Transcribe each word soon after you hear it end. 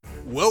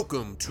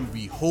Welcome to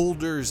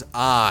Beholder's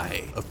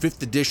Eye, a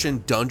 5th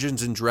edition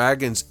Dungeons &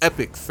 Dragons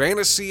epic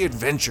fantasy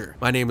adventure.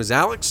 My name is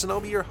Alex, and I'll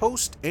be your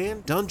host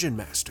and Dungeon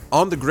Master.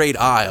 On the Great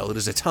Isle, it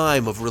is a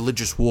time of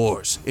religious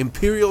wars,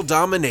 imperial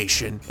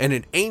domination, and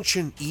an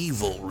ancient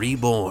evil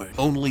reborn.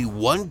 Only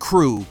one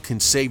crew can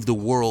save the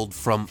world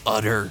from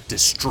utter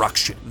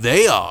destruction.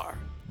 They are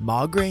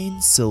Maugraine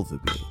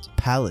Silverbeard,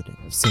 Paladin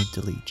of St.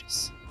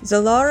 Eligius.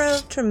 Zalara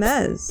of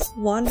Tremez,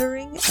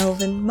 Wandering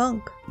Elven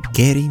Monk.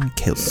 Garin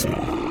Kelsu,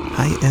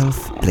 High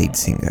Elf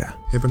Bladesinger.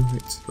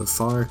 Hibonite, the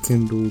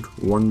fire-kindled,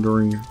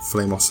 wandering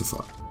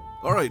flameossifier.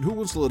 Alright, who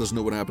wants to let us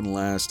know what happened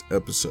last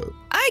episode?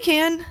 I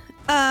can.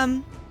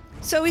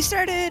 So we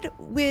started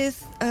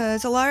with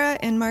Zalara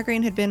and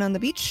Maugraine had been on the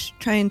beach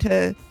trying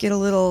to get a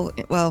little,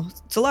 well,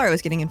 Zalara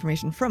was getting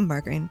information from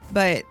Maugraine,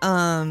 but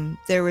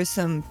there was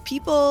some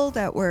people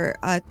that were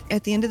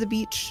at the end of the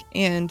beach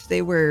and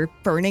they were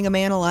burning a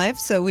man alive,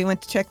 so we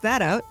went to check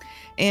that out.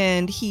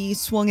 And he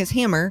swung his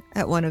hammer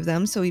at one of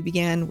them, so we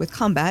began with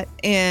combat,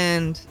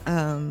 and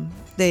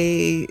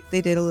they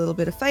did a little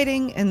bit of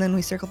fighting, and then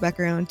we circled back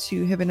around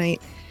to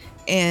Hibonite,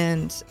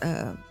 and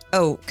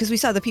because we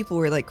saw the people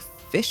were like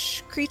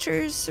fish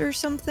creatures or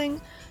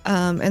something,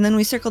 and then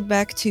we circled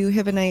back to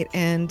Hibonite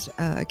and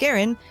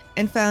Garin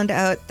and found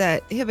out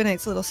that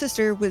Hibonite's little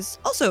sister was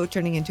also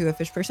turning into a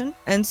fish person,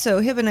 and so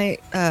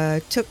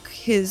Hibonite took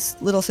his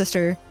little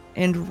sister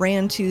and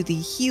ran to the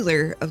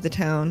healer of the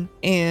town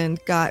and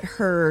got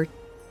her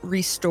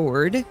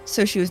restored,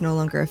 so she was no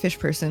longer a fish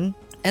person.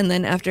 And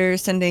then after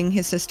sending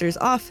his sisters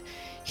off,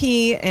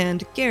 he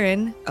and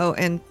Garin,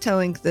 and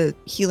telling the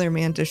healer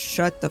man to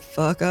shut the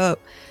fuck up,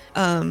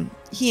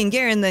 he and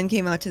Garin then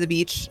came out to the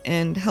beach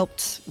and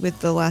helped with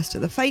the last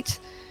of the fight.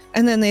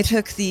 And then they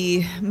took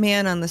the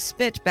man on the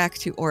spit back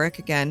to Auric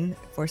again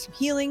for some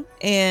healing.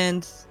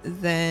 And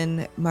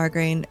then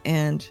Maugraine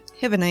and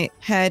Hibonite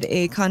had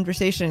a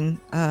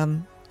conversation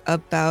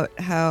about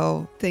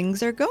how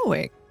things are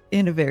going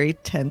in a very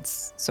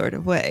tense sort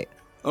of way.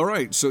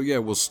 Alright, so yeah,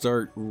 we'll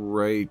start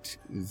right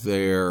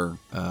there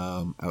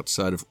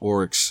outside of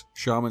Auric's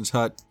shaman's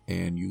hut,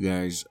 and you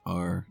guys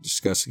are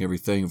discussing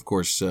everything. Of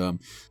course,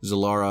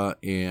 Zalara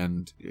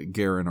and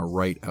Garin are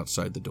right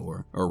outside the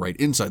door, or right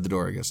inside the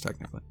door, I guess,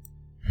 technically.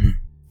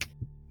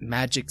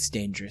 Magic's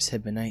dangerous,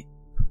 Hibonite.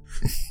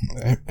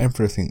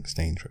 Everything's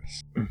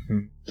dangerous. Mm-hmm.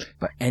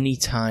 But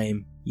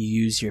anytime you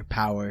use your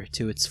power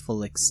to its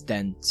full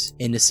extent,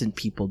 innocent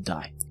people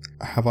die.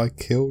 Have I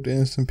killed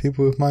innocent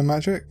people with my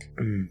magic?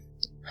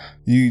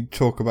 You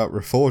talk about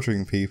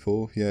reforging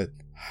people, yet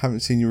haven't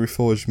seen you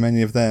reforge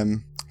many of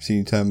them. I've seen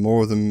you turn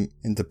more of them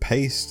into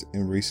paste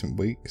in recent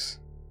weeks.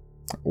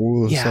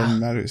 All of a sudden,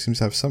 magic seems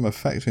to have some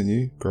effect on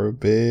you. Grow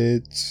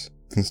beards,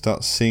 can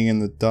start seeing in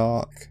the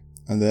dark,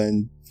 and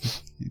then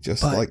you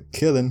just like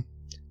killing.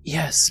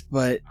 Yes,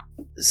 but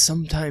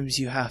sometimes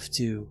you have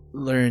to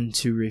learn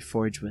to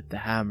reforge with the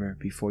hammer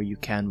before you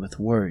can with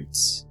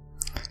words.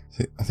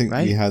 I think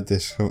right? we had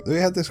this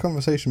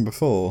conversation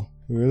before.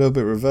 We were a little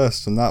bit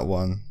reversed on that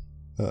one,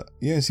 but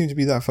you don't seem to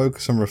be that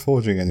focused on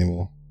reforging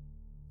anymore.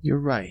 You're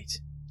right.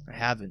 I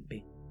haven't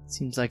been. It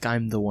seems like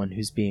I'm the one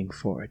who's being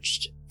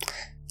forged.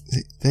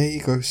 There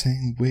you go,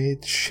 saying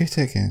weird shit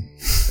again.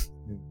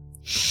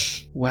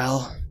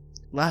 Well,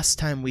 last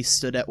time we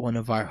stood at one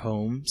of our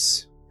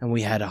homes, and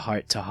we had a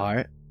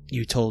heart-to-heart,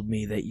 you told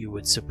me that you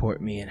would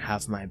support me and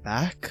have my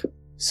back.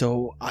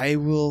 So I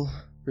will,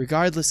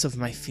 regardless of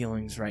my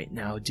feelings right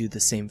now, do the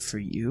same for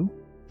you.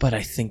 But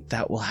I think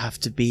that will have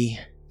to be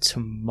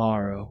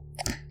tomorrow.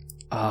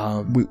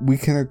 We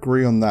can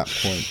agree on that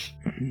point.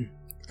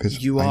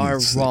 You are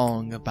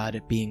wrong about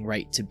it being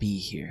right to be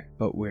here,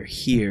 but we're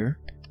here.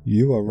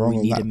 You are wrong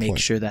on that point. We need to make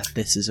sure that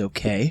this is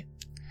okay.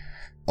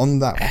 On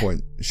that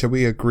point, shall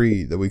we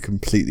agree that we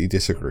completely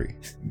disagree?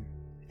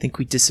 I think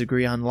we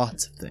disagree on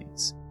lots of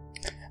things.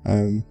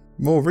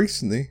 More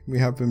recently, we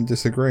have been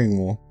disagreeing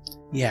more.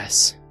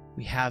 Yes,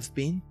 we have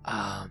been.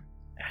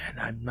 And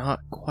I'm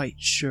not quite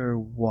sure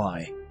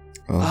why.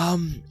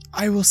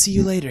 I will see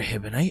you later,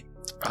 Hibonite.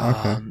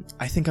 Okay.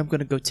 I think I'm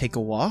gonna go take a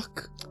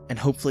walk and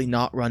hopefully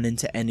not run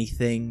into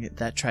anything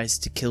that tries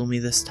to kill me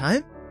this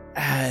time.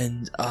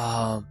 And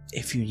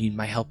if you need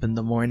my help in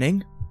the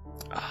morning,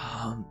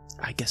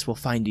 I guess we'll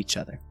find each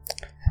other.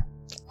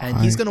 And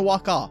he's gonna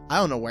walk off. I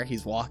don't know where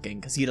he's walking,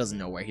 because he doesn't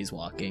know where he's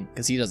walking,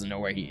 because he doesn't know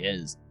where he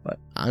is. But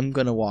I'm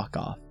gonna walk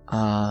off.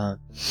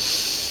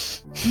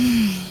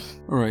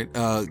 Alright,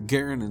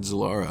 Garin and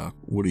Zalara,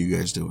 what are you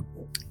guys doing?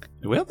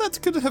 Well,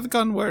 that could have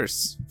gone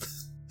worse.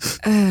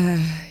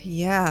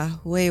 Yeah,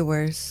 way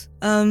worse.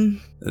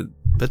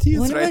 But he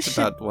is right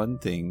about one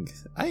thing.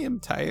 I am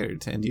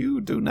tired, and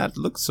you do not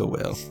look so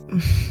well.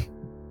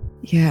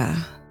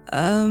 Yeah.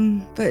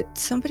 But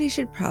somebody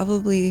should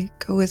probably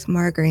go with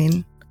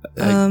Maugraine.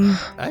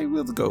 I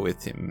will go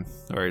with him,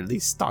 or at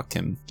least stalk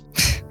him.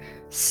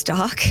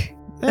 Stalk?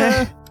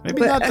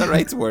 Maybe not the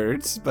right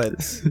words,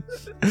 but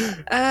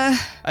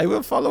I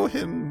will follow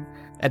him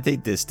at a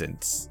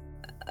distance.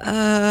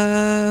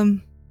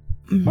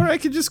 Or I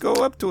could just go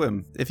up to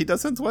him. If he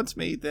doesn't want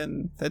me,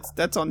 then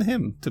that's on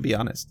him, to be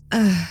honest.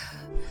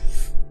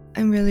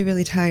 I'm really,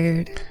 really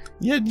tired.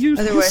 Yeah, you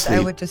Otherwise, I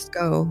sleep. would just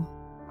go.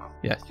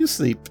 Yeah, you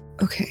sleep.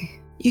 Okay.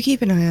 You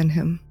keep an eye on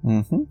him.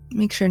 Mm-hmm.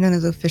 Make sure none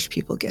of the fish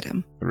people get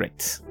him.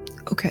 Right.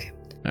 Okay.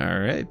 All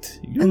right.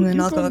 And then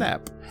I'll go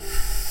nap.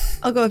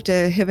 I'll go up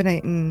to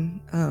Hibonite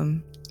and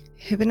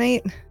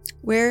Hibonite,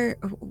 where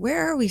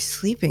are we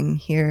sleeping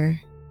here?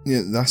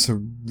 Yeah, that's a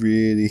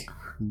really,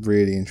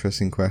 really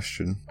interesting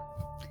question.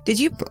 Did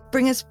you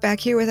bring us back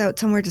here without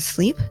somewhere to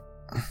sleep?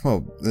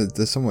 Well,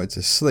 there's somewhere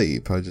to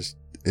sleep.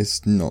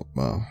 It's not,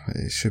 well,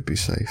 it should be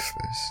safe.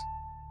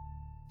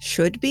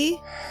 Should be?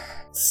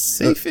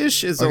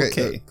 Safe-ish is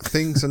okay.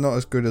 Things are not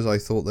as good as I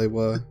thought they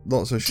were.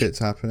 Lots of shit's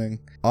happening.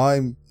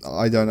 I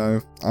don't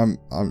know.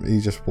 He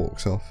just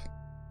walks off.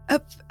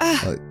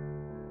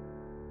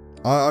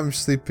 I'm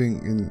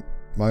sleeping in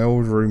my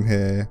old room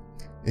here.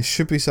 It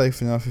should be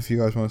safe enough if you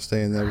guys want to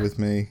stay in there with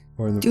me,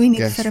 or in the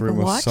guest room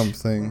or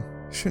something.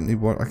 Shouldn't need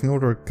one. I can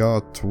order a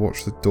guard to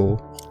watch the door.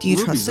 Do you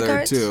Ruby's trust the there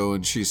guards? too,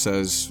 and she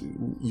says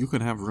you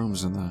can have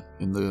rooms in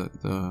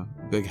the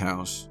big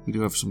house. We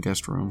do have some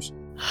guest rooms.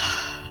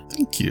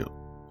 Thank you.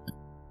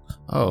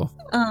 Oh.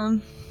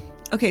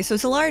 Okay, so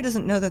Solara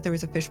doesn't know that there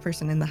was a fish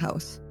person in the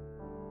house.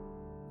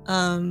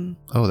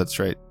 Oh, that's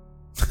right.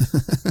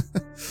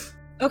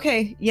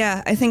 Okay,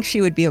 yeah, I think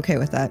she would be okay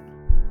with that.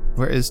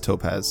 Where is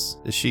Topaz?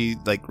 Is she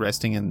like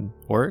resting in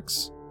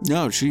Oryx?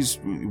 No, she's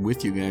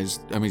with you guys.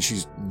 I mean,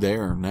 she's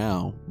there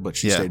now, but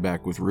she stayed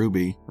back with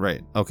Ruby.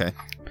 Right. Okay.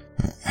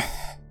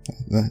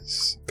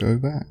 Let's go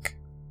back.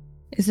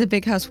 Is the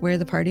big house where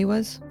the party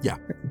was? Yeah.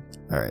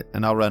 All right,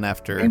 and I'll run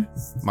after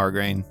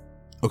Margraine.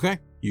 Okay.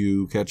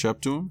 You catch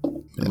up to him,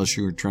 unless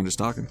you were trying to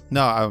stalk him.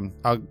 No,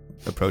 I'll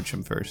approach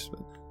him first,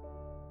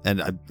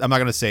 and I'm not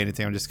gonna say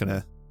anything. I'm just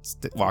gonna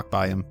walk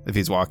by him if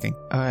he's walking.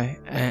 All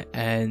right,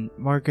 and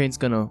Margraine's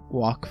gonna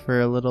walk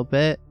for a little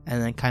bit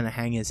and then kind of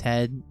hang his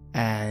head,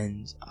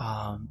 and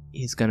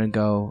he's gonna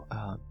go,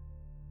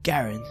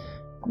 Garen,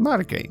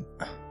 Margraine,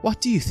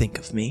 what do you think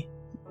of me?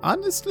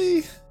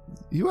 Honestly,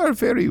 you are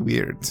very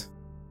weird.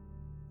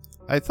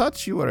 I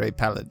thought you were a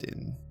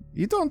paladin.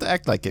 You don't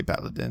act like a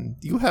paladin.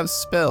 You have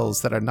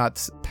spells that are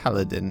not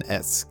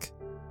paladin-esque.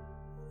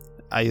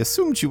 I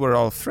assumed you were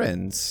all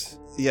friends,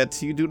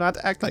 yet you do not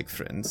act like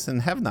friends,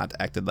 and have not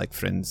acted like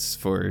friends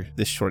for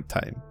this short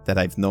time that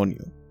I've known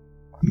you.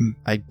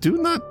 I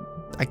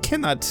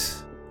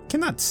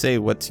cannot say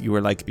what you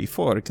were like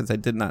before, because I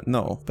did not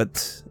know,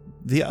 but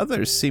the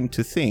others seem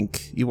to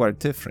think you are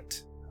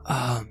different.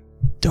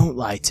 Don't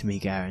lie to me,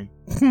 Garen.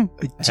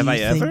 Have I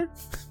ever?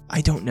 I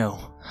don't know.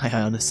 I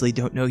honestly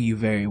don't know you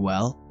very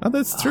well. Oh,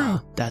 that's true.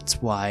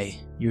 That's why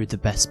you're the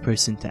best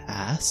person to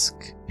ask,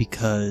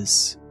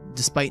 because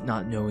despite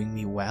not knowing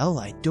me well,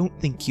 I don't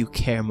think you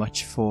care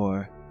much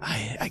for,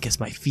 I guess,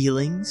 my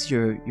feelings.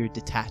 You're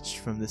detached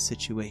from the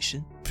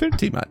situation.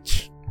 Pretty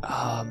much.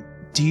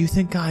 Do you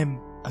think I'm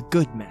a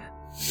good man?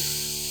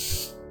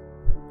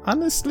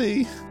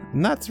 Honestly,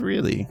 not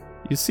really.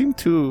 You seem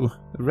to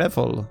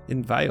revel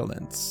in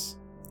violence.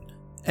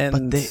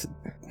 And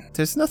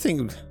there's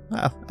nothing...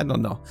 Well, I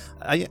don't know.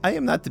 I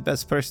am not the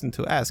best person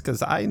to ask,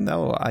 because I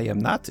know I am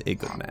not a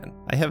good man.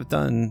 I have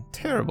done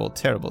terrible,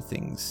 terrible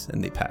things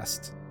in the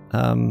past.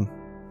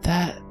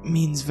 That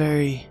means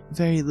very,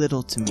 very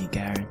little to me,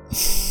 Garen.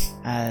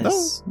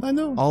 As no, I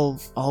know.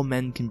 All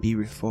men can be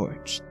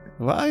reforged.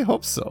 Well, I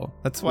hope so.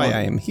 That's why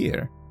I am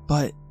here.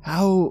 But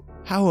how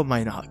am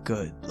I not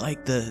good?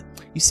 Like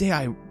you say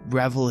I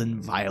revel in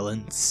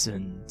violence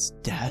and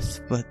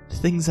death, but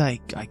things I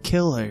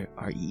kill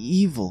are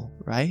evil,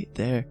 right?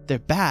 They're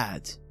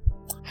bad.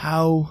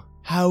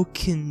 How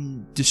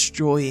can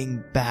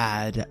destroying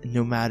bad,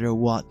 no matter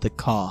what the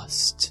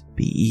cost,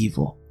 be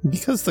evil?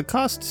 Because the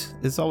cost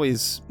is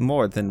always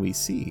more than we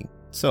see.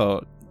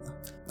 So,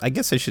 I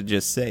guess I should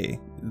just say,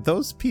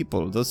 those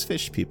people, those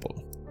fish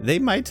people, they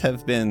might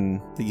have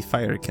been the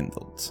fire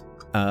kindled.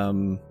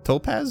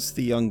 Topaz,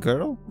 the young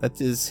girl,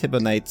 that is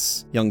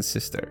Hibonite's young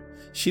sister.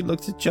 She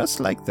looked just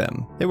like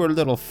them. They were a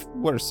little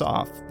worse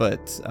off,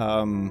 but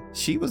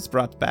she was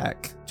brought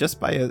back just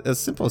by a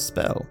simple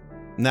spell.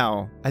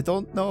 Now, I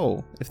don't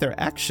know if their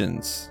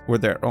actions were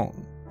their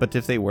own, but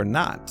if they were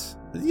not,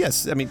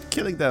 yes, I mean,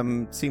 killing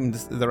them seemed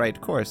the right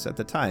course at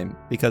the time,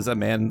 because a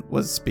man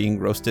was being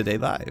roasted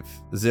alive.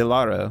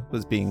 Zilara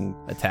was being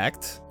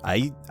attacked.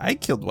 I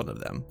killed one of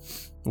them.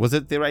 Was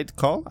it the right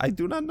call? I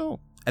do not know.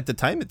 At the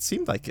time, it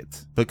seemed like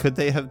it. But could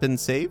they have been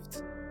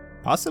saved?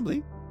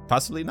 Possibly.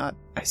 Possibly not.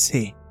 I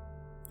see.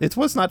 It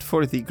was not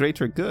for the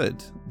greater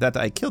good that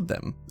I killed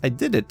them. I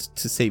did it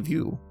to save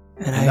you.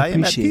 And I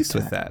am at appreciate peace that.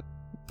 with that.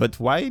 But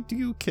why do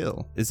you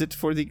kill? Is it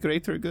for the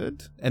greater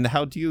good? And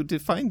how do you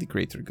define the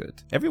greater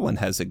good? Everyone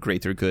has a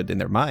greater good in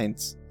their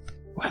minds.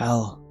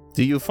 Well,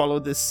 do you follow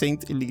this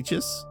Saint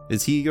Eligius?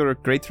 Is he your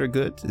greater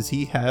good? Does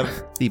he have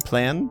the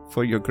plan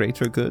for your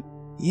greater good?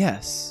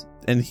 yes.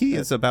 And he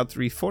is about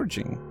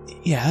reforging.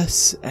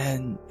 Yes,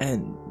 and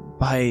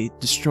by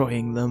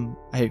destroying them,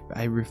 I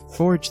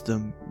reforge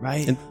them,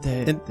 right?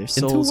 Their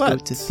souls go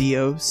to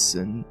Theos,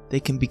 and they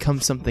can become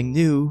something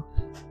new.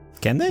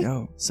 Can they?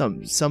 No,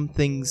 some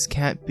things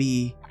can't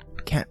be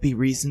can't be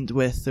reasoned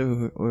with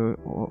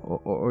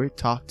or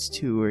talked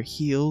to or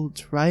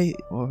healed, right?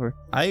 Or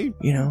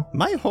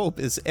My hope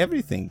is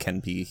everything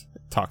can be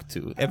talked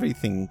to,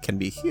 everything can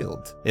be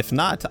healed. If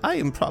not, I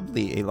am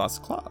probably a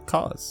lost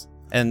cause.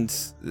 And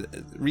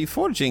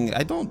reforging,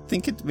 I don't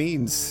think it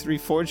means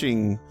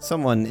reforging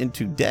someone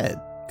into dead,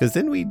 because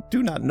then we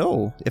do not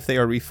know if they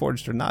are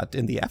reforged or not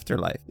in the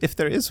afterlife, if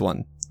there is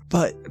one.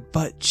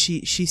 But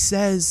she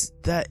says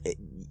that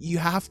you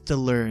have to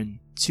learn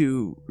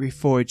to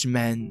reforge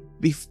men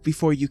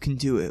before you can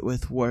do it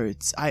with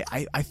words.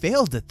 I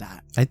failed at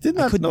that. I did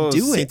not couldn't know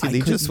do it. Saint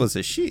Eligius was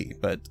a she,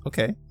 but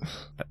okay.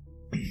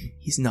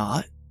 He's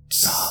not.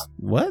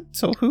 What?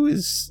 So who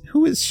is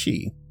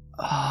she?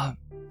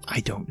 I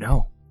don't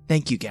know.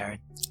 Thank you, Garen.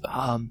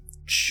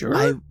 Sure.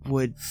 I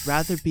would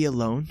rather be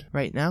alone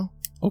right now.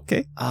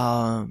 Okay.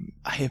 I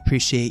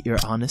appreciate your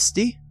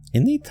honesty.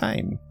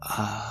 Anytime.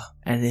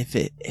 And if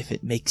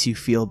it makes you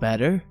feel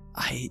better,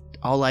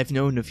 all I've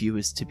known of you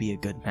is to be a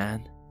good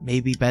man.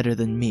 Maybe better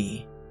than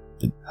me.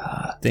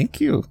 Thank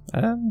you.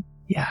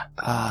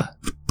 Yeah.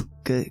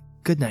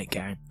 Good night,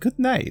 Garen. Good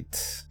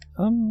night.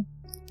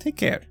 Take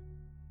care.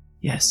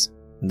 Yes.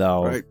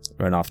 No. Right.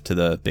 Run off to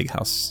the big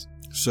house.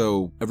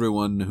 So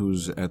everyone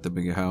who's at the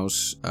big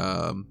house,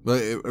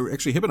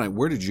 actually, Hibonite,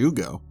 where did you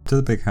go? To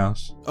the big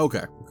house.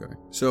 Okay.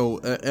 So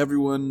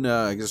everyone,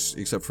 I guess,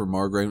 except for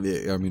Margaret,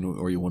 I mean,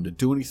 or you want to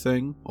do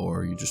anything,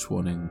 or are you just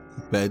wanting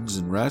beds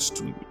and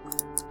rest?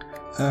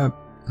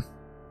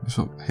 That's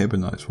what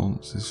Hibonite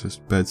wants. It's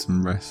just beds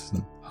and rest,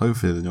 and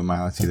hopefully the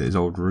normality that his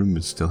old room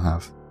would still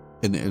have.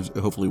 And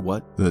hopefully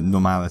what? The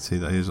normality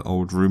that his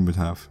old room would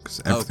have,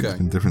 because everything's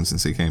been different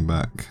since he came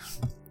back.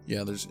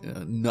 Yeah, there's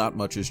not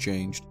much has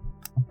changed.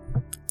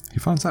 He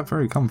finds that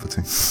very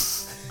comforting.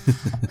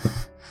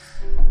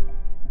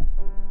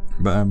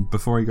 But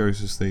before he goes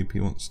to sleep, he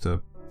wants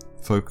to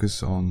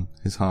focus on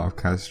his Heart of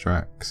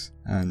Khazrax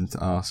and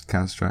ask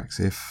Khazrax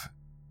if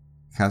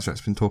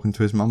Khazrax's been talking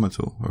to his mum at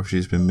all, or if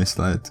she's been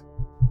misled.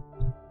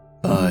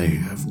 I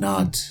have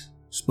not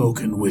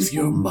spoken with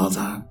your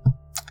mother.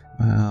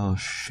 Well,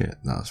 shit,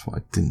 that's what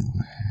I didn't want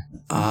to hear.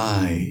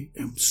 I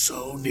am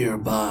so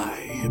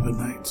nearby,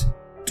 Hibonite.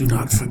 Do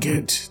not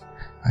forget.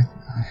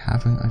 I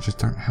haven't, I just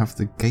don't have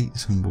the gate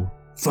symbol.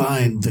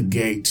 Find the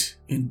gate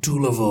in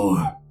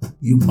Tulavor.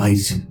 You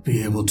might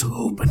be able to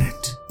open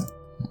it.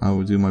 I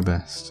will do my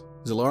best.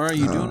 Zalara, are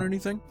you doing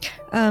anything?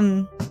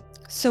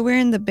 So we're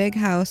in the big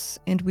house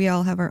and we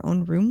all have our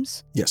own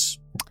rooms. Yes.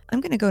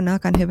 I'm gonna go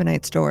knock on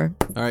Hibonite's door.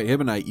 All right,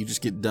 Hibonite, you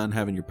just get done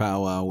having your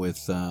powwow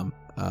with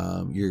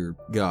your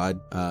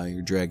god,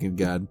 your dragon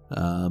god,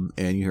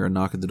 and you hear a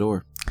knock at the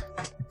door.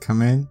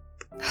 Come in.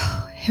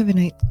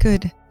 Hibonite,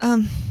 good.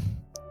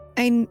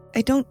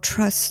 I don't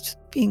trust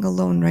being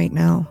alone right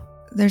now.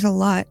 There's a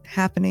lot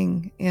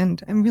happening,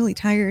 and I'm really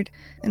tired,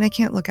 and I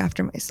can't look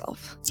after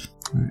myself.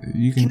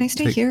 Can I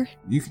stay here?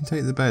 You can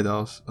take the bed.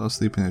 I'll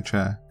sleep in a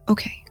chair.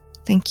 Okay,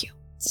 thank you.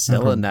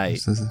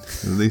 Selenite.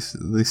 The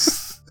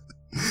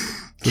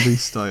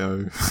least I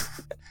owe.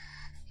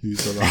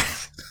 Use a lot.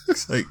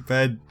 It's like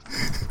bed.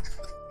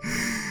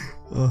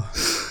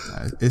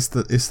 It's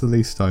the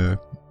least I owe.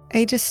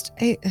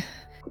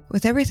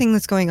 With everything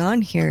that's going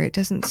on here, it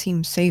doesn't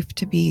seem safe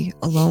to be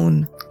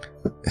alone.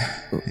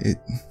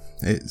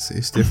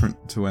 It's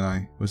different to when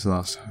I was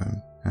last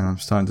home, and I'm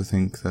starting to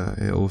think that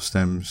it all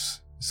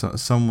stems.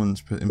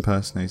 Someone's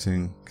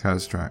impersonating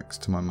Khazrax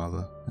to my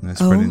mother, and they're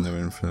spreading their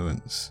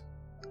influence.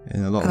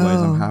 In a lot of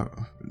ways,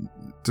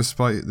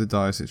 despite the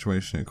dire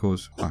situation it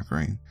caused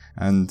Margarine,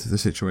 and the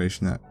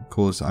situation that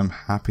caused, I'm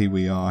happy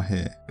we are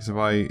here. Because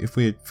if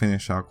we had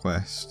finished our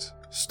quest,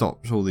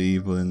 stopped all the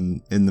evil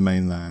in the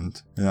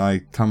mainland, and I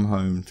come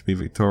home to be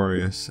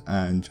victorious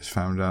and just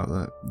found out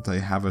that they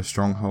have a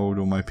stronghold,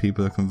 all my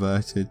people are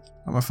converted.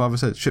 Like my father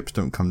said, ships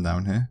don't come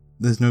down here.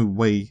 There's no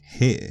way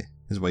here.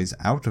 There's ways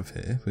out of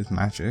here with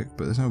magic,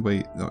 but there's no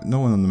way. No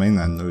one on the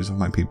mainland knows of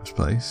my people's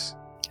place.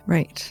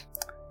 Right.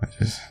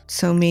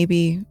 So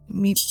maybe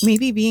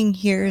being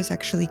here is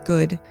actually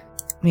good.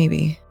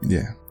 Maybe.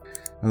 Yeah.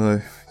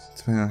 Although,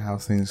 depending on how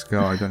things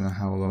go, I don't know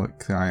how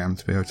likely I am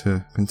to be able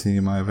to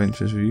continue my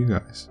adventures with you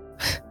guys.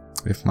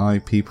 If my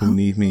people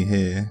need me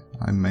here,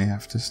 I may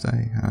have to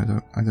stay. I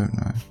don't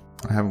know.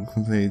 I haven't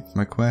completed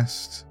my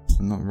quest.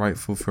 I'm not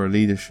rightful for a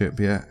leadership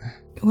yet.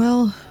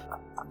 Well,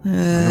 I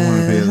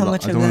don't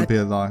want to be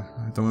a liar.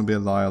 I don't want to be a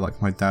liar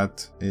like my dad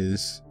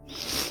is.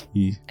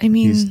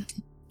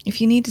 If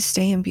you need to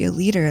stay and be a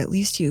leader, at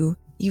least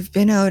you've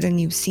been out and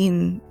you've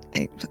seen.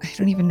 I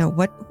don't even know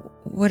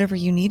whatever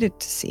you needed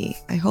to see.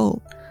 I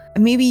hope.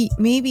 Maybe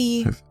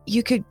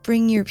you could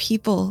bring your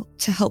people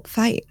to help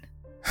fight.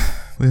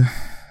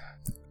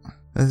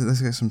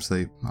 Let's get some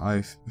sleep.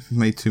 I've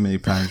made too many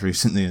plans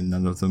recently and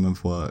none of them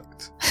have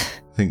worked.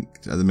 I think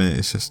at the minute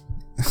it's just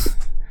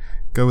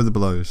go with the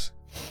blows.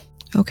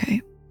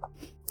 Okay.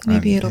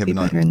 Maybe it'll be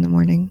better in the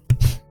morning.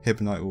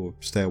 Hibonite will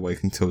stay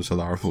awake until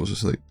Zalara falls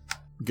asleep.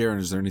 Garen,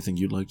 is there anything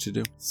you'd like to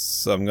do?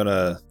 So I'm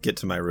gonna get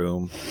to my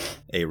room,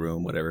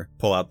 whatever,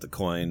 pull out the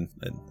coin,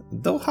 and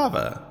they'll have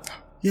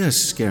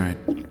Yes,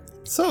 Scarron.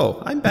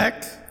 So, I'm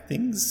back.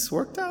 Things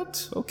worked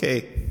out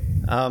okay.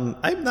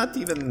 I'm not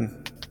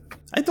even...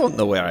 I don't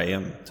know where I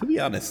am, to be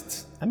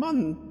honest. I'm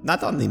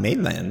not on the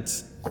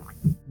mainland.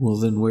 Well,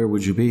 then where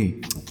would you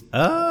be?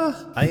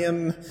 I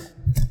am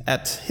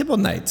at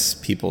Hibbonite's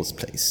people's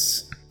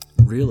place.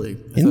 Really?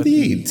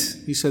 Indeed.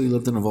 He said he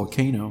lived in a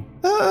volcano.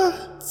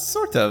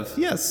 Sort of,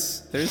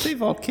 yes. There's a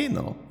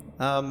volcano.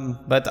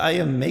 But I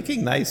am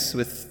making nice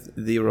with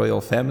the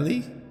royal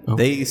family. Oh.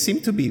 They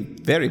seem to be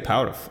very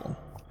powerful.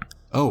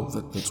 Oh,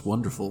 that's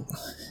wonderful.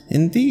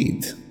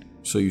 Indeed.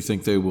 So you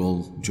think they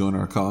will join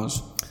our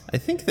cause? I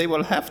think they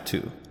will have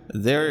to.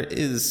 There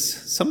is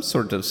some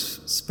sort of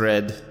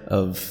spread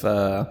of,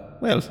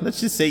 let's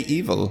just say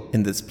evil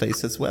in this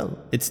place as well.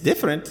 It's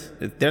different.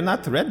 They're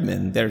not red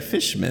men, they're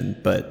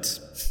fishmen, but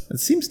it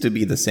seems to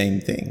be the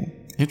same thing.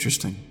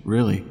 Interesting.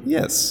 Really?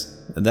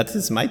 Yes, that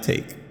is my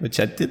take, which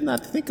I did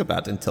not think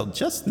about until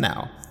just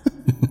now.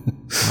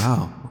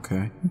 Wow,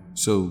 okay.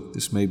 So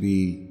this may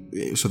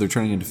be... So they're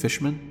turning into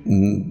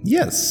fishmen?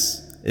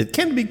 Yes, it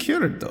can be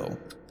cured though.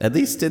 At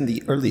least in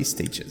the early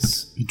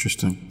stages.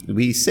 Interesting.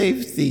 We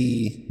saved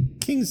the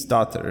king's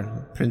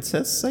daughter,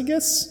 princess, I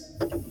guess.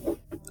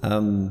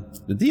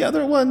 The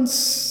other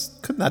ones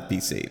could not be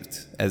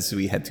saved, as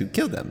we had to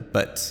kill them,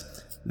 but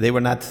they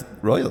were not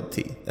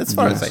royalty, as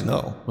far as I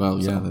know. Well,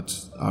 yeah,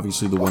 that's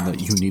obviously the one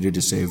that you needed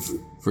to save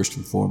first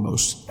and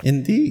foremost.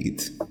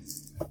 Indeed.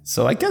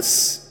 So I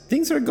guess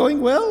things are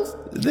going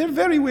well. They're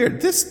very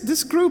weird.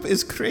 This group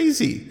is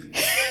crazy.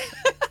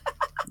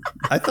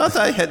 I thought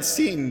I had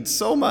seen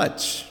so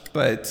much,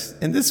 but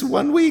in this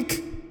 1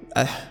 week,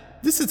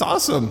 this is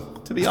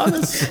awesome, to be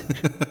honest.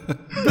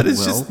 But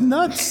it's just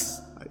nuts.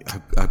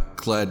 I'm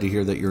glad to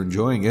hear that you're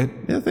enjoying it.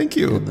 Yeah, thank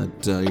you. And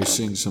that you're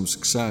seeing some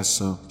success.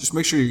 So just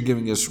make sure you're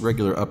giving us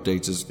regular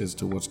updates as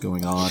to what's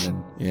going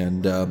on.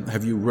 And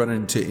have you run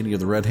into any of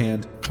the Red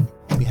Hand?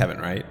 We haven't,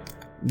 right?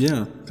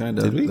 Yeah, kind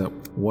of. Did we? That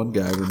one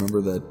guy,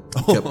 remember, that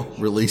kept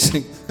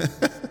releasing?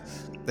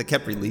 That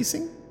kept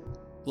releasing?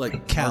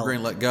 Like, Cal.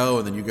 Margraine let go,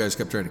 and then you guys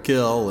kept trying to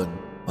kill, and...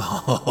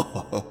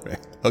 Oh,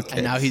 right. Okay.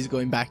 And now he's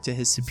going back to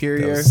his That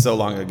superior. was so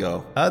long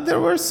ago. There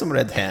were some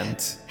red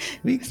hands.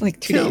 We It's like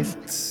 2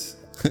 days.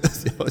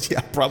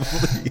 Yeah,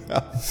 probably.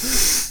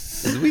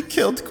 Yeah. We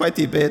killed quite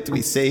a bit.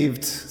 We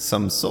saved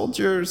some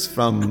soldiers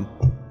from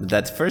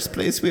that first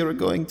place we were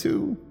going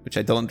to, which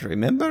I don't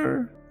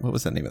remember. What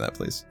was the name of that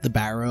place? The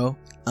Barrow.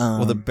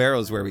 Well, the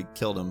Barrow's where we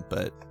killed him,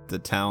 but the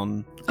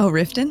town... Oh,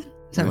 Riften?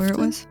 Is that where it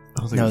Riften? was? I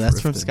don't think it No, was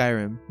that's from Riften.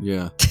 Skyrim.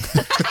 Yeah.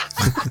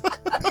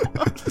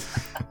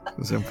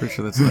 I'm pretty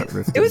sure that's not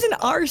Riften. It was an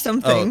R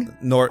something.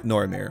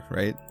 Normir,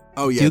 right?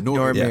 Oh, yeah, Duke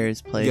Normir's.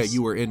 Normir's place. Yeah,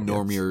 you were in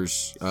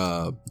Normir's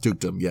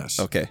dukedom, yes.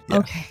 Okay. Yeah.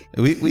 Okay.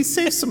 We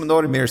saved some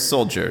Normir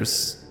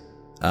soldiers.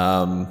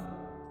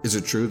 Is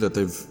it true that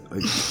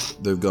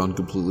they've gone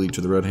completely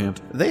to the Red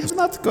Hand? They have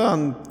not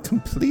gone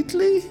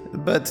completely,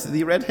 but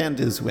the Red Hand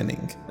is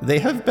winning. They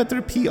have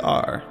better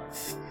PR.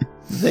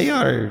 They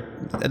are,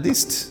 at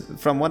least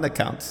from one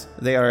account,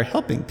 they are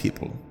helping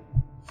people.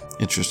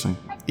 Interesting.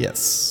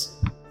 Yes.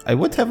 I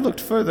would have looked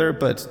further,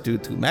 but due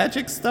to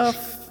magic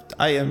stuff,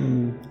 I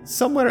am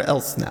somewhere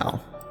else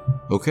now.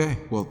 Okay,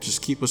 well,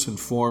 just keep us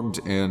informed,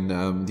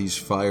 and these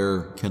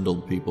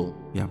fire-kindled people,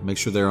 yeah, make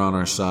sure they're on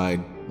our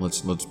side.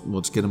 Let's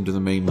get them to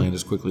the mainland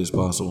as quickly as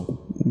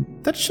possible.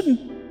 That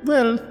shouldn't...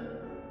 Well,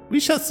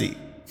 we shall see.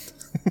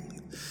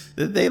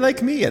 They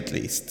like me, at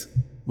least.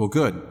 Well,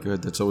 good.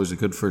 That's always a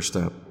good first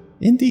step.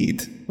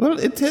 Indeed. Well,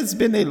 it has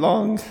been a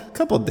long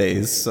couple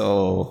days,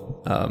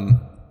 so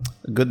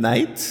good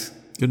night.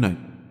 Good night.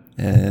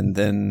 And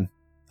then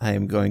I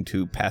am going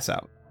to pass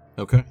out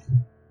Okay.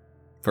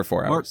 for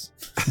 4 hours.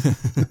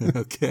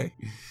 Okay.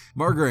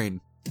 Margraine,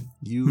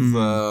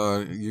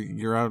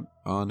 you're out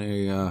on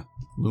a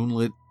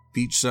moonlit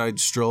beachside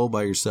stroll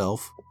by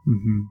yourself.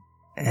 Mm-hmm.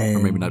 Or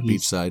maybe not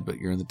beachside, but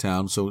you're in the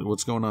town. So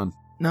what's going on?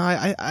 No,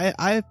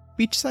 I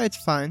beachside's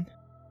fine.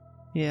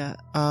 Yeah.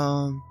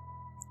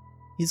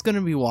 He's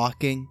gonna be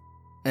walking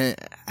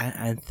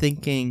and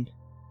thinking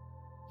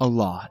a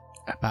lot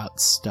about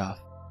stuff,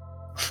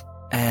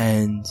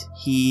 and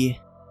he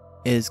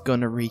is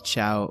gonna reach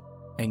out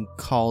and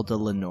call to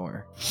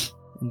Lenore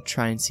and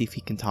try and see if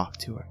he can talk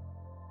to her.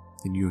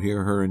 And you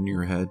hear her in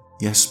your head.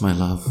 Yes, my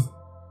love.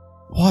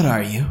 What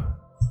are you?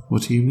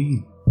 What do you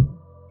mean?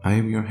 I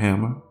am your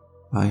hammer.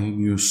 I am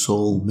your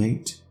soul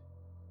mate.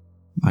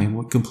 I am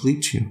what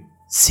completes you.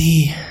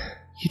 See,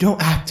 you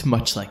don't act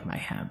much like my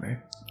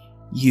hammer.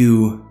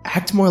 You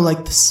act more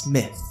like the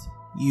smith.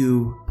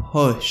 You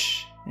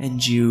push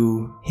and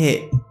you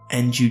hit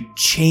and you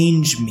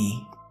change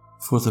me.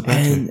 For the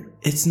better. And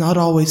it's not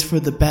always for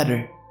the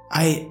better.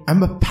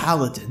 I'm a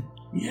paladin.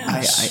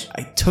 Yes.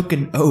 I took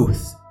an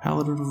oath.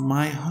 Paladin of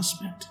my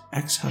husband,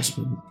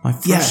 ex-husband, my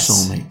first Yes.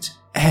 soulmate.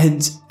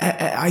 And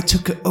I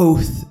took an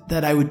oath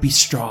that I would be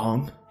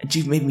strong. And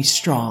you've made me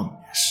strong.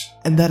 Yes.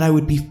 And that I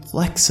would be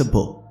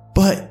flexible.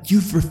 But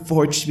you've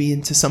reforged me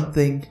into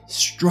something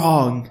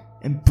strong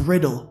and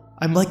brittle.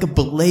 I'm like a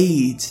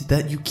blade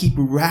that you keep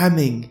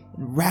ramming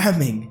and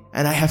ramming,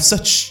 and I have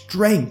such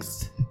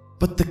strength.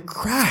 But the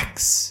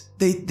cracks,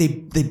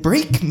 they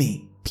break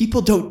me.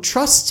 People don't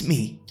trust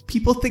me.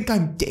 People think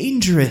I'm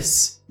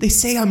dangerous. They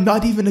say I'm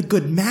not even a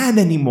good man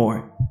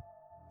anymore.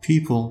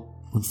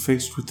 People, when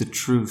faced with the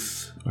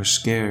truth, are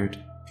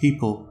scared.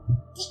 People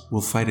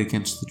will fight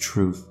against the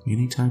truth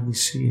anytime they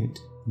see it.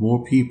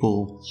 More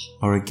people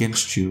are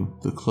against you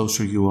the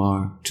closer you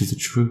are to the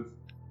truth.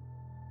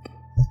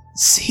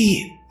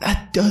 See,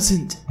 that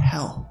doesn't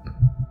help.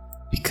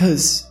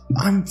 Because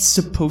I'm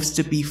supposed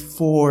to be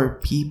for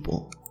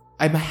people.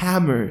 I'm a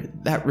hammer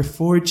that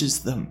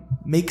reforges them,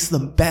 makes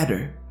them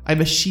better.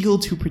 I'm a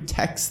shield who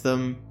protects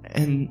them,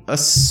 and a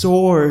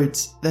sword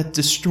that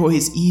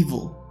destroys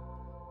evil.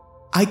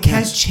 I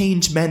can't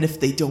change men if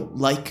they don't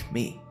like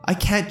me. I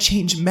can't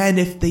change men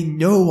if they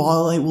know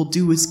all I will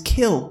do is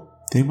kill.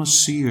 They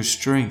must see your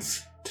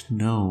strength to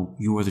know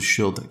you are the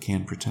shield that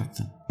can protect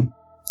them.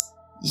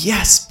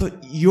 Yes,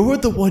 but you're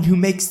the one who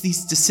makes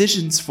these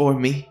decisions for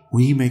me.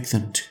 We make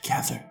them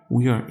together.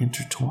 We are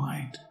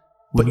intertwined.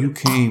 When you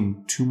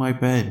came to my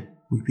bed,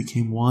 we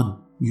became one.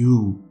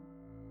 You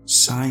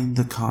signed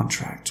the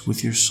contract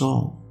with your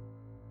soul.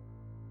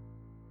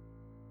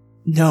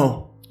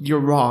 No, you're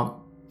wrong.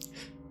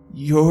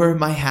 You're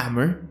my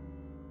hammer.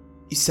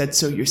 You said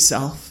so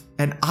yourself,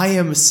 and I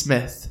am a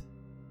smith.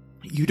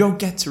 You don't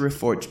get to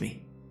reforge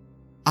me.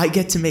 I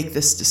get to make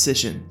this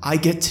decision. I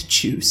get to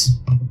choose.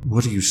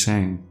 What are you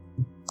saying?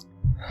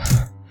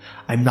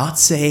 I'm not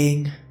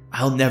saying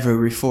I'll never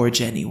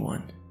reforge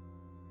anyone,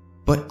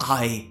 but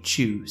I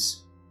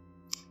choose.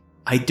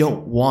 I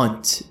don't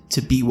want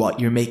to be what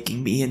you're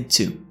making me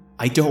into.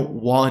 I don't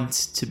want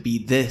to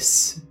be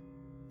this.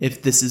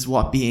 If this is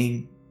what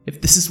being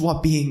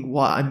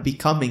what I'm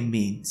becoming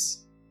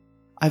means.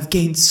 I've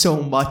gained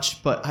so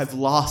much, but I've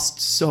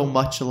lost so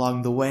much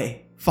along the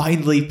way.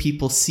 Finally,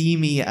 people see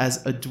me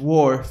as a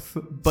dwarf,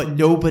 but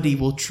nobody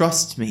will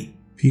trust me.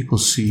 People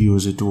see you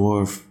as a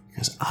dwarf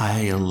because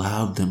I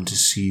allowed them to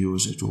see you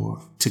as a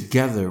dwarf.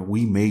 Together,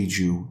 we made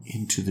you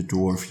into the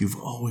dwarf you've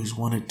always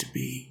wanted to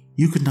be.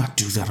 You could not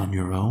do that on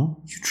your own.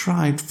 You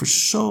tried for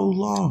so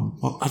long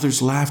while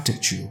others laughed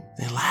at you.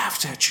 They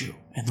laughed at you.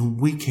 And then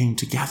we came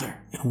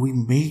together and we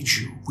made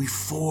you. We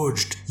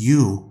forged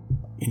you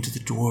into the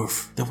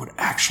dwarf that would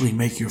actually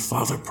make your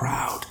father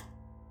proud.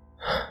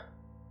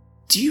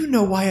 Do you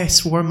know why I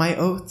swore my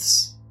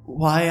oaths?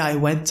 Why I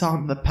went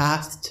on the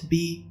path to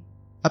be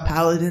a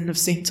paladin of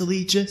St.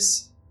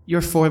 Eligius?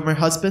 Your former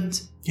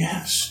husband?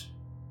 Yes.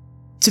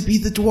 To be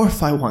the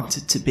dwarf I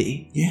wanted to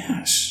be.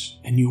 Yes.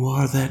 And you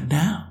are that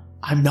now.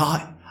 I'm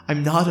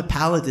not a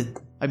paladin.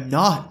 I'm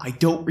not. I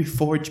don't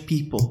reforge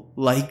people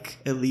like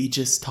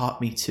Eligius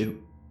taught me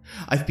to.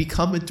 I've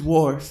become a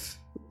dwarf,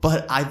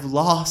 but I've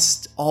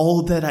lost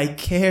all that I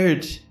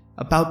cared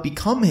about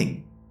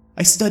becoming.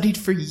 I studied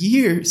for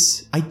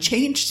years. I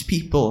changed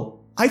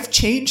people. I've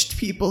changed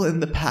people in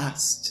the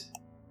past.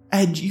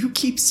 And you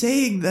keep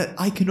saying that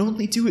I can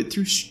only do it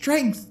through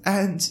strength,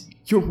 and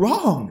you're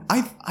wrong.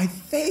 I've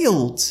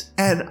failed,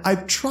 and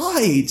I've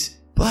tried,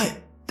 but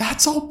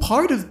that's all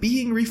part of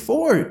being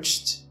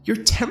reforged.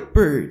 You're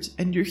tempered,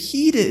 and you're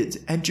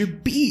heated, and you're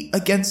beat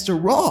against a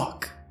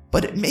rock.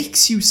 But it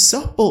makes you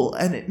supple,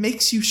 and it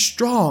makes you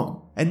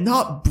strong, and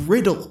not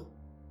brittle.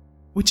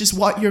 Which is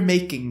what you're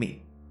making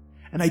me.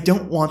 And I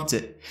don't want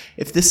it.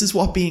 If this is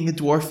what being a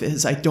dwarf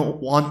is, I don't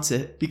want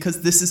it,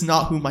 because this is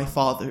not who my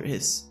father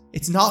is.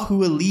 It's not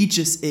who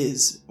Eligius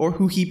is, or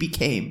who he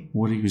became.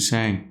 What are you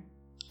saying?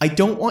 I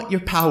don't want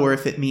your power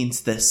if it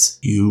means this.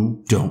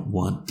 You don't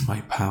want my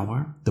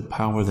power? The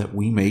power that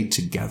we made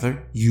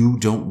together? You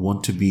don't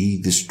want to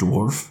be this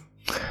dwarf?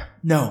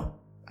 No,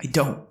 I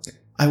don't.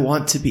 I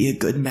want to be a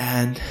good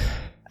man,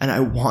 and I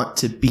want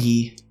to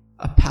be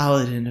a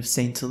paladin of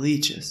St.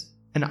 Eligius,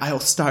 and I'll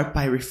start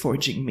by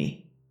reforging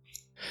me.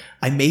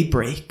 I may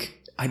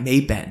break, I may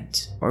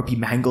bend, or be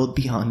mangled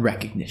beyond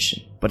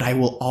recognition, but I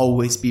will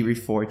always be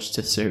reforged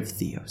to serve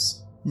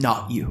Theos,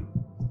 not you.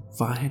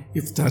 Fine.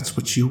 If that's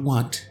what you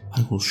want,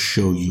 I will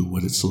show you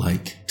what it's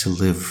like to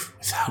live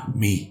without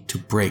me, to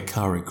break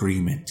our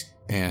agreement.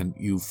 And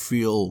you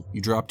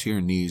drop to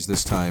your knees,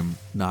 this time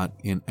not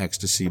in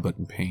ecstasy, but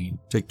in pain.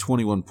 Take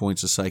 21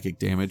 points of psychic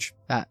damage.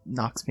 That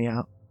knocks me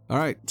out. All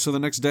right, so the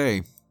next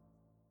day,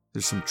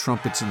 there's some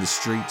trumpets in the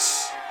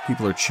streets.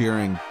 People are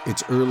cheering.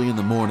 It's early in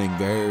the morning,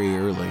 very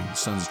early. The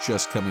sun's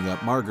just coming up.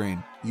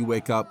 Margraine, you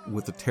wake up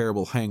with a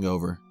terrible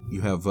hangover.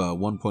 You have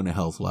 1 point of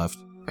health left.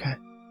 Okay.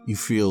 You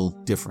feel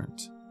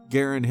different.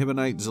 Garen,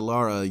 Hibonite,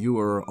 Zalara, you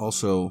are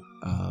also,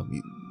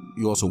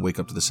 you also wake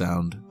up to the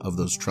sound of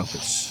those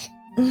trumpets.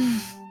 Do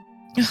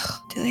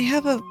they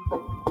have a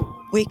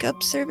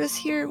wake-up service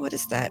here? What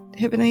is that,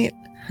 Hibonite?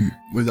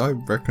 Would I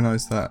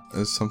recognize that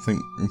as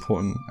something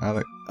important,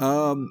 Alec?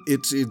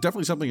 It's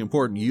definitely something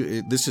important.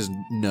 This is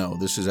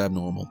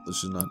abnormal.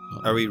 This is not.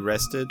 Are we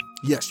rested?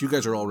 Yes, you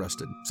guys are all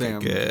rested. Sam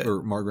Good.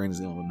 or Margraine is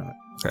the only one not.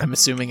 Okay. I'm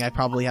assuming I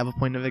probably have a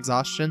point of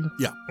exhaustion.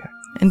 Yeah.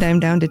 And I'm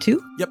down to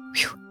 2? Yep.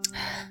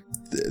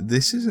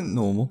 This isn't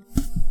normal.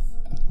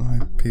 My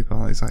people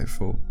are excited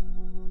for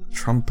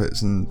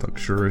trumpets and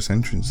luxurious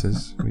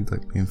entrances. We'd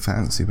like to be in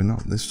fancy, but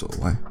not this sort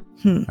of way.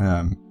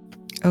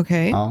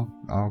 Okay.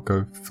 I'll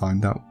go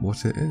find out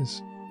what it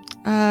is.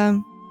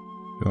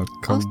 You want to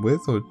come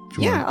with, or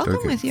do you want I'll to go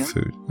come get with you.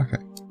 food? Okay.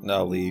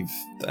 I'll leave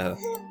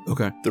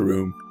Okay. the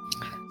room.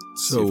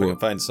 See if I So, can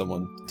find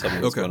someone. Tell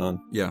me what's okay. going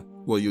on. yeah.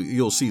 Well,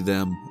 you'll see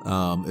them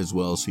as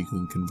well, so you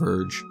can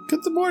converge.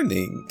 Good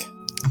morning.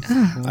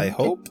 Ah, I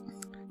hope.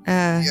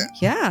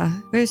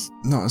 yeah. Where's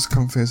Not as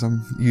comfy as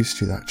I'm used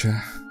to that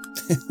chair.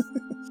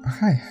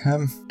 Okay,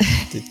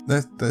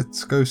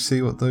 let's go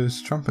see what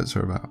those trumpets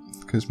are about,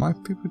 because my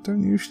people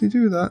don't usually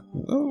do that.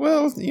 Oh,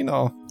 well, you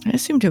know, I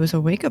assumed it was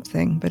a wake up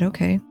thing, but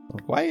okay.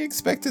 why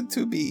expect it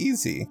to be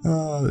easy?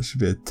 Oh, that should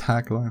be a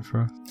tagline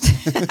for us.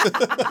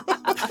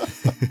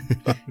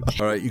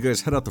 All right, you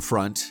guys head out the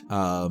front,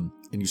 and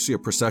you see a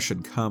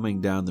procession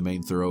coming down the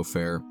main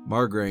thoroughfare.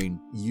 Margraine,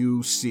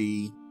 you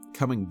see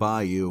coming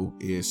by you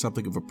is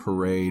something of a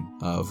parade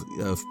of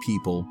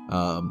people.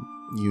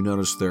 You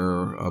notice there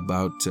are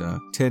about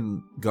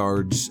 10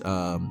 guards,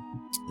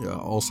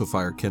 also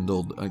fire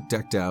kindled,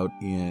 decked out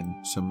in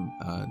some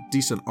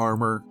decent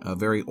armor,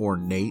 very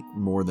ornate,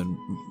 more than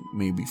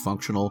maybe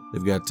functional.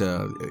 They've got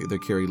they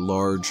carry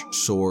large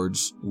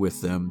swords with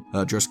them,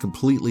 dressed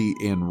completely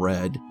in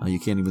red. You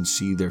can't even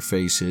see their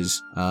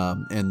faces.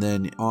 And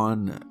then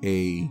on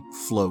a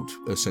float,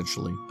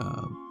 essentially,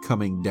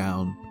 coming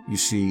down, you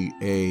see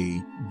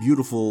a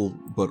beautiful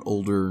but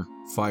older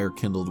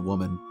fire-kindled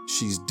woman.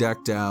 She's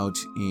decked out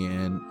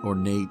in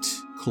ornate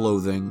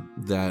clothing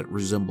that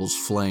resembles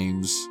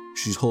flames.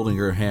 She's holding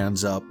her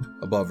hands up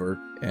above her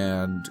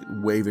and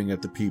waving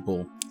at the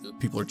people.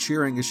 People are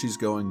cheering as she's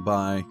going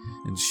by,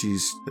 and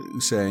she's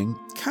saying,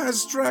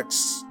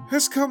 "Khazdrax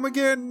has come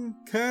again!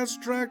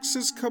 Khazdrax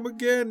has come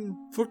again!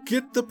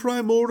 Forget the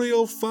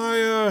primordial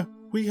fire!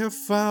 We have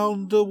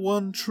found the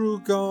one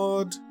true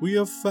God. We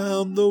have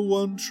found the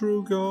one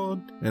true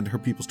God." And her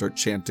people start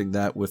chanting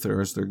that with her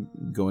as they're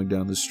going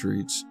down the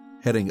streets,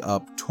 heading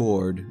up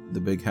toward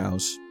the big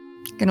house.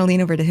 Gonna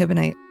lean over to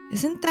Hibonite.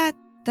 Isn't that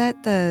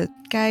the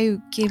guy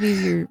who gave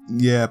you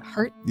your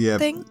heart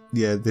thing?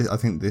 Yeah. I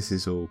think this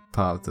is all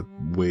part of the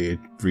weird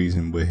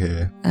reason we're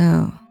here.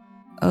 Oh.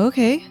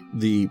 Okay.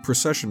 The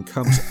procession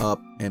comes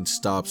up and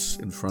stops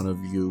in front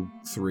of you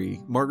three.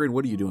 Margaret,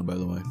 what are you doing, by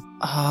the way?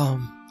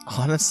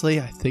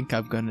 Honestly, I think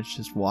I'm gonna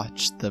just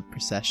watch the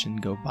procession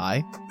go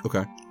by.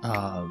 Okay.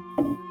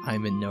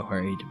 I'm in no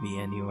hurry to be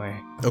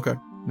anywhere. Okay.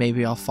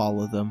 Maybe I'll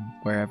follow them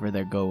wherever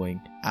they're going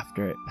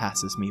after it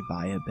passes me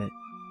by a bit.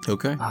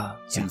 Okay.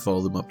 So you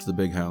follow them up to the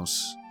big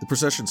house. The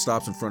procession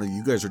stops in front of you.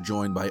 You guys are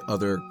joined by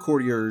other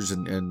courtiers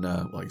and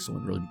like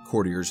someone really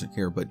courtiers in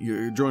here, but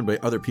you're joined by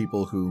other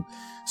people who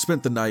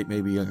spent the night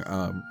maybe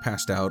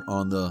passed out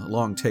on the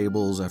long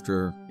tables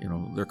after,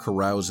 they're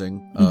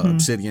carousing.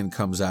 Obsidian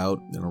comes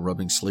out,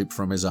 rubbing sleep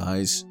from his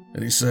eyes.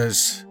 And he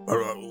says,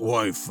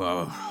 "Wife,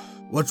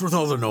 what's with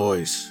all the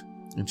noise?"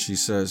 And she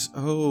says,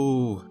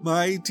 "Oh,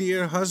 my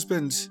dear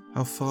husband,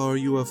 how far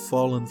you have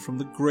fallen from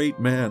the great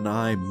man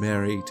I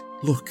married.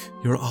 Look,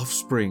 your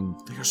offspring,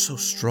 they are so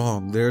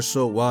strong, they are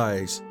so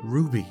wise.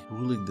 Ruby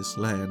ruling this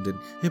land, and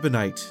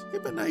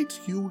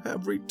Hibonite, you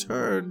have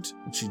returned."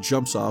 And she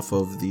jumps off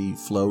of the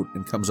float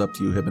and comes up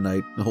to you,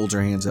 Hibonite, and holds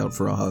her hands out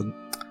for a hug.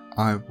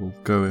 I will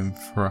go in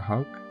for a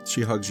hug.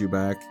 She hugs you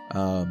back.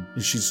 You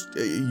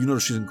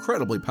notice she's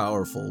incredibly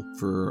powerful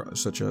for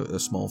such a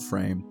small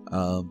frame.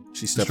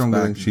 She steps Stronger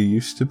back. than she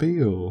used to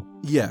be, or?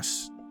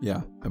 Yes.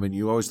 Yeah. I mean,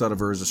 you always thought of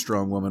her as a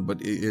strong woman, but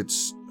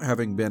it's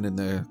having been in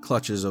the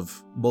clutches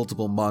of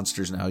multiple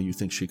monsters now, you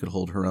think she could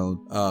hold her own.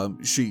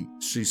 She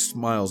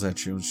smiles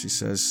at you and she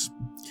says,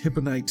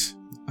 "Hibonite,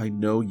 I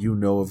know you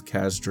know of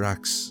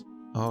Khazdrax.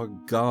 Our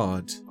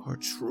God, our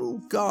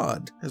true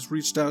God, has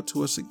reached out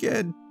to us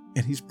again.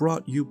 And he's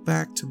brought you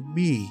back to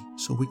me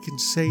so we can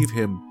save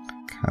him."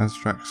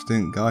 Khazdrax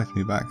didn't guide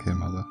me back here,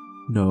 Mother.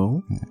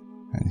 No. Yeah.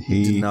 And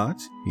he did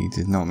not? He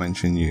did not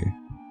mention you.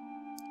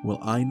 Well,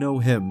 I know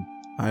him.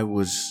 I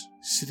was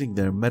sitting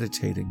there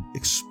meditating,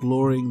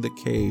 exploring the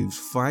caves,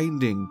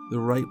 finding the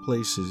right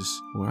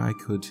places where I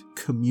could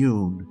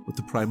commune with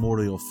the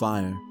primordial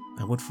fire.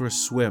 I went for a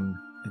swim,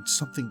 and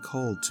something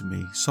called to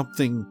me,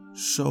 something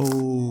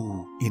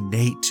so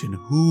innate in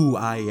who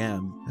I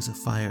am as a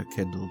fire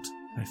kindled.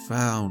 I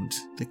found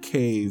the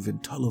cave in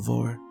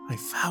Tullavor. I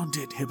found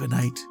it,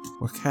 Hibonite,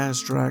 where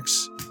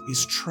Khazdrax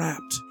is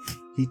trapped.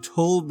 He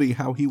told me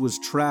how he was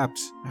trapped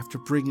after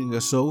bringing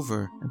us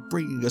over and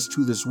bringing us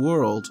to this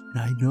world.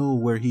 And I know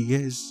where he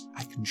is.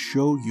 I can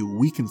show you.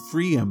 We can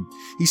free him.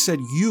 He said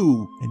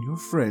you and your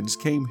friends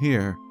came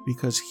here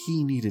because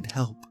he needed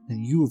help,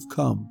 and you have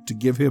come to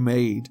give him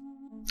aid.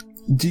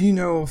 Do you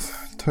know of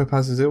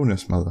Topaz's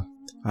illness, Mother?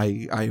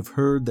 I have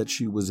heard that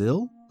she was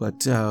ill,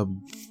 but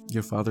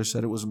your father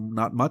said it was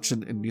not much,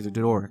 and neither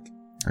did Auric.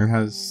 And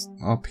has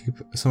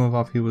some of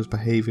our people's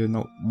behaviour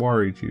not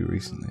worried you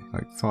recently?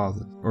 Like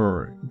Father,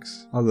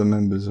 Auric's, other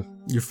members of...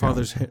 Your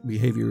father's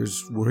behaviour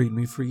has worried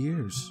me for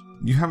years.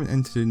 You haven't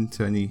entered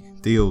into any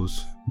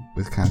deals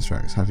with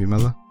Khazdrax, have you,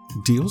 Mother?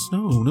 Deals?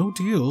 No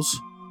deals.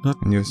 Not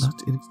Yes.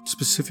 any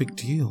specific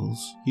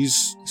deals.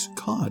 He's a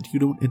god. You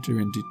don't enter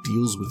into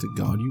deals with a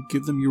god. You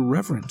give them your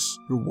reverence,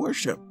 your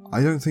worship.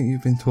 I don't think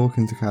you've been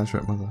talking to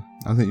Kazrak, Mother.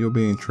 I think you're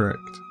being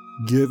tricked.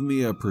 Give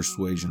me a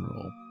persuasion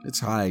roll. It's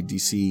high,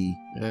 DC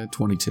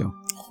 22.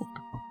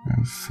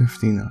 I'm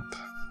 15 up.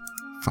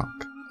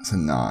 Fuck. That's a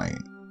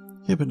 9.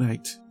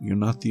 Hibonite, you're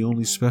not the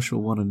only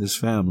special one in this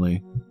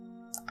family.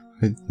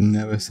 I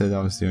never said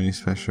I was the only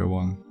special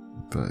one,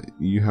 but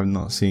you have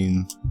not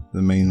seen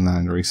the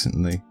mainland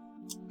recently.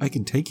 I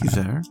can take you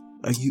there.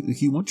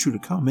 He wants you to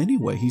come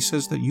anyway. He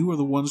says that you are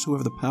the ones who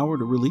have the power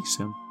to release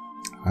him.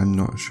 I'm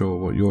not sure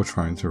what you're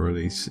trying to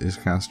release is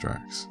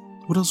Castrax.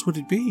 What else would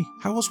it be?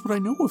 How else would I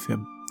know of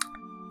him?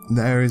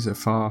 There is a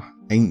far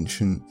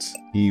ancient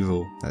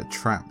evil that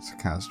trapped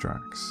Castrax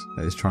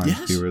that is trying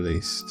to be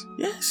released.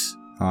 Yes.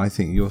 I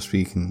think you're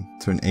speaking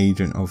to an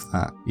agent of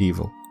that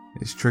evil.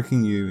 It's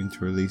tricking you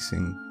into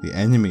releasing the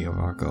enemy of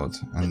our god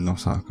and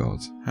not our god.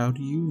 How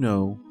do you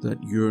know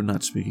that you're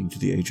not speaking to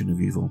the agent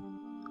of evil?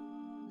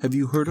 Have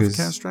you heard of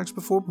Castrax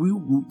before?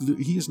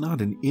 He is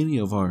not in any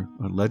of our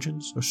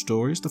legends or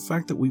stories. The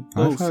fact that we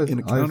both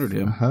encountered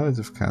him. I've heard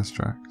of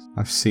Castrax.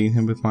 I've seen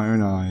him with my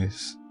own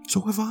eyes.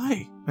 So have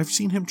I. I've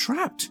seen him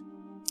trapped.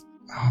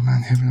 Oh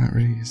man, Hibonite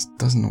really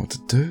doesn't know what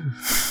to do.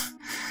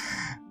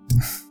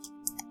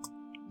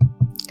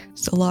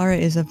 Solara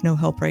is of no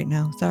help right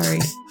now.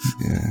 Sorry.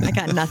 Yeah. I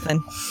got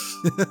nothing.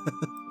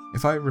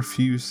 If I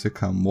refuse to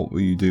come, what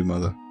will you do,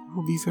 Mother? I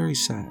will be very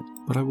sad,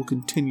 but I will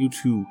continue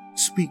to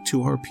speak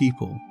to our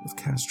people of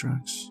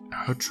Castrax,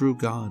 our true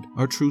god,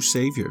 our true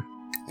savior.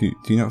 Do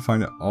you not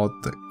find it odd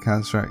that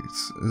Castrax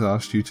has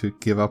asked you to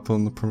give up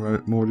on the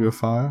primordial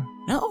fire?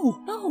 No.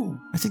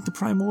 I think the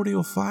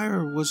primordial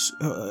fire was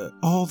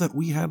all that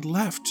we had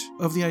left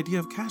of the idea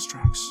of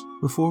Castrax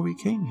before we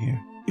came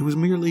here. It was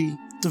merely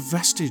the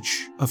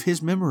vestige of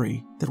his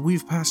memory that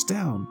we've passed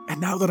down.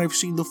 And now that I've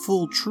seen the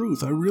full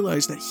truth, I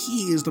realize that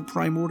he is the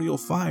primordial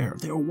fire.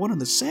 They are one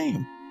and the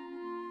same.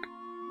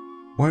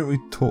 Why don't we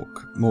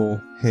talk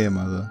more here,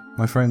 Mother?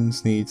 My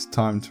friends need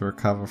time to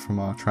recover from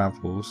our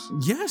travels.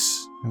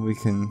 Yes. And we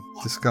can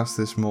discuss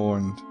this more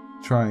and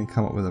try and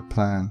come up with a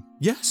plan.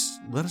 Yes,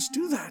 let us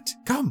do that.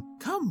 Come.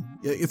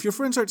 If your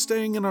friends aren't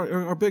staying in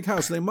our big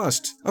house, they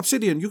must.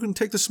 Obsidian, you can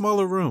take the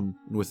smaller room.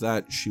 And with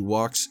that, she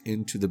walks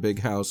into the big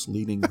house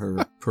leading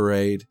her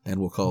parade, and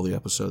we'll call the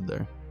episode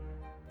there.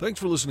 Thanks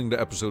for listening to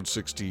episode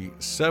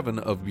 67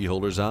 of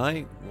Beholder's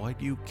Eye, Why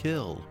Do You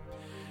Kill?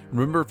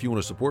 Remember, if you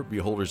want to support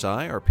Beholder's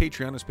Eye, our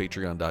Patreon is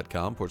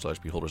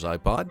patreon.com/Beholder's Eye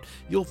Pod.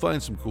 You'll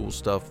find some cool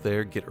stuff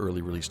there, get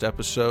early released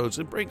episodes,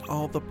 and bring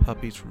all the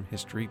puppies from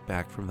history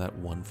back from that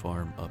one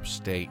farm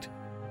upstate.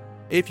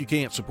 If you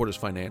can't support us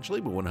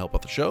financially but want to help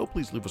out the show,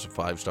 please leave us a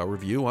 5-star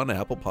review on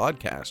Apple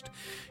Podcast.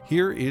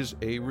 Here is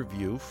a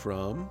review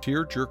from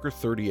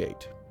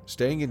Tearjerker38,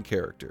 Staying in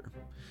Character.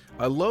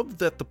 I love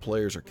that the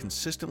players are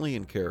consistently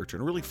in character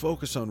and really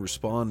focus on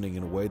responding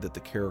in a way that the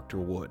character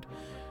would.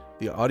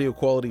 The audio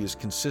quality is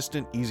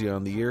consistent, easy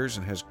on the ears,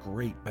 and has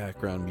great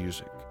background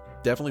music.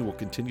 Definitely will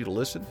continue to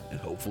listen and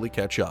hopefully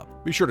catch up.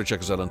 Be sure to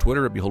check us out on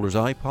Twitter at Beholder's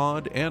Eye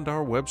Pod and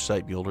our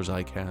website,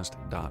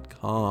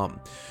 beholderseyecast.com.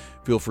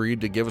 Feel free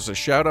to give us a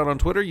shout out on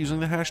Twitter using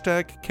the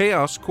hashtag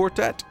Chaos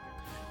Quartet.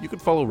 You can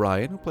follow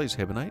Ryan, who plays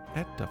Hibonite,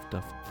 at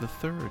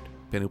DuffDuff3rd.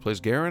 Ben, who plays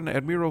Garen,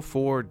 at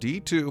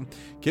Miro4D2.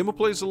 Kim, who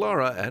plays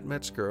Zalara, at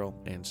Metzgirl.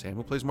 And Sam,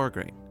 who plays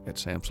Margraine, at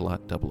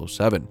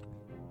Samsalot007.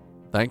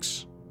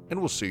 Thanks, and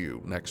we'll see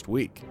you next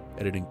week.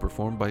 Editing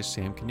performed by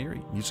Sam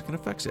Canary. Music and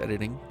effects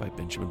editing by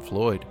Benjamin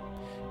Floyd.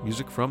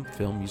 Music from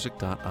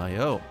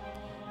filmmusic.io.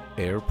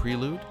 Air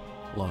Prelude,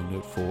 Long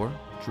Note 4,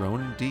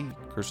 Drone Indeed,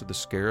 Curse of the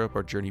Scarab,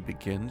 Our Journey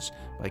Begins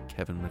by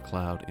Kevin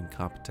MacLeod and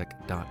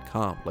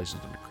Compotech.com.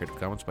 Licensed under Creative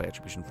Commons by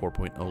Attribution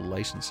 4.0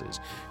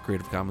 licenses.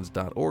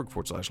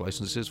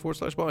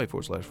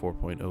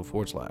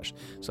 CreativeCommons.org/licenses/by/4.0/.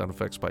 Sound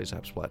effects by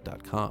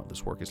Zapsplat.com.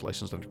 This work is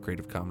licensed under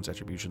Creative Commons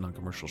Attribution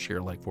Non-Commercial Share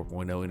Alike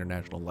 4.0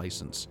 International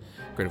License.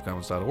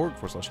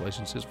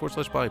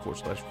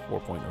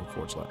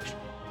 CreativeCommons.org/licenses/by/4.0/.